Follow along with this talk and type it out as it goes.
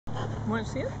Want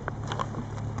to see it?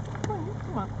 Come on,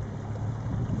 come on.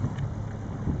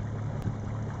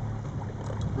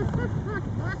 Come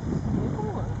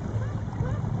on.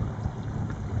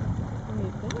 What do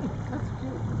you think? That's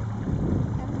cute.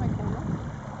 Have my camera?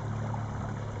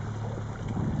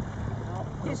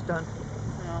 No. He's done.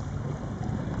 No.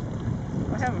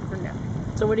 I haven't for now.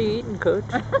 So what are you eating, Coach?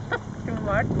 Too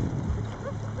much?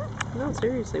 No,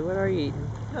 seriously, what are you eating?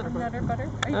 Nutter butter.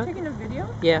 Are you taking a video?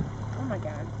 Yeah. Oh my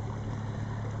god.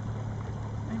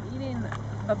 I'm eating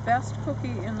the best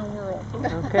cookie in the world.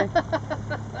 Okay.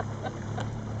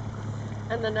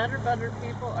 And the Nutter Butter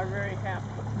people are very happy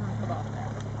about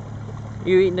that.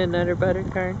 You eating a Nutter Butter,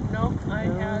 Karen? No, I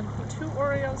had 2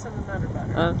 Oreos and a Nutter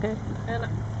Butter. Okay. And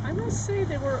I must say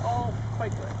they were all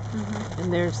quite good.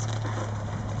 And there's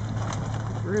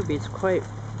Ruby's quite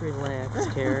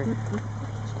relaxed here.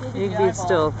 You'd be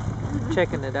still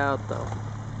checking it out though.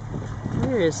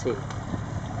 Where is he?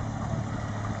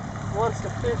 Wants to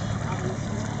fish,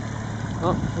 obviously.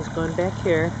 Oh, he's going back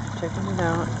here, checking it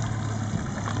out.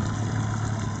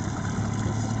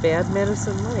 It's Bad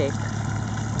Medicine Lake.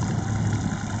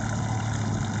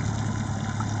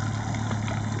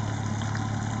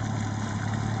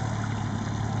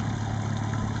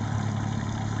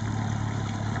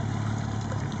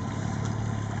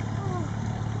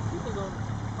 People don't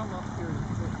come up here and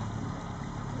fish.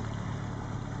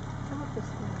 Come up this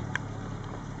way.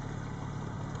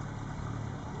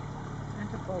 And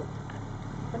a boat.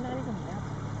 But not even that.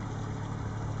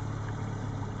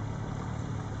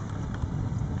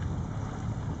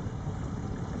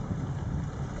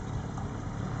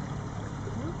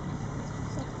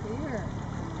 It's so clear.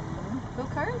 Bill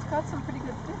Karen's caught some pretty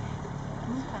good fish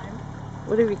this time.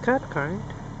 What have you caught, Karen?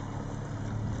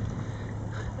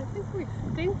 I think we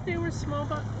think they were small,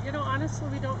 but you know, honestly,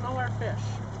 we don't know our fish.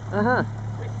 Uh-huh.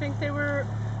 We think they were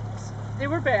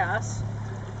bass.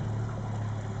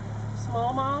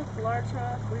 Smallmouth,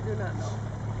 largemouth, we do not know.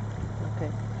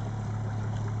 Okay.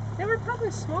 They were probably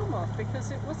smallmouth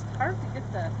because it was hard to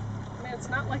get the, I mean, it's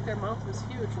not like their mouth was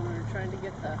huge when we were trying to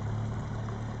get the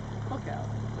hook out.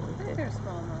 I think they're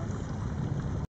smallmouth.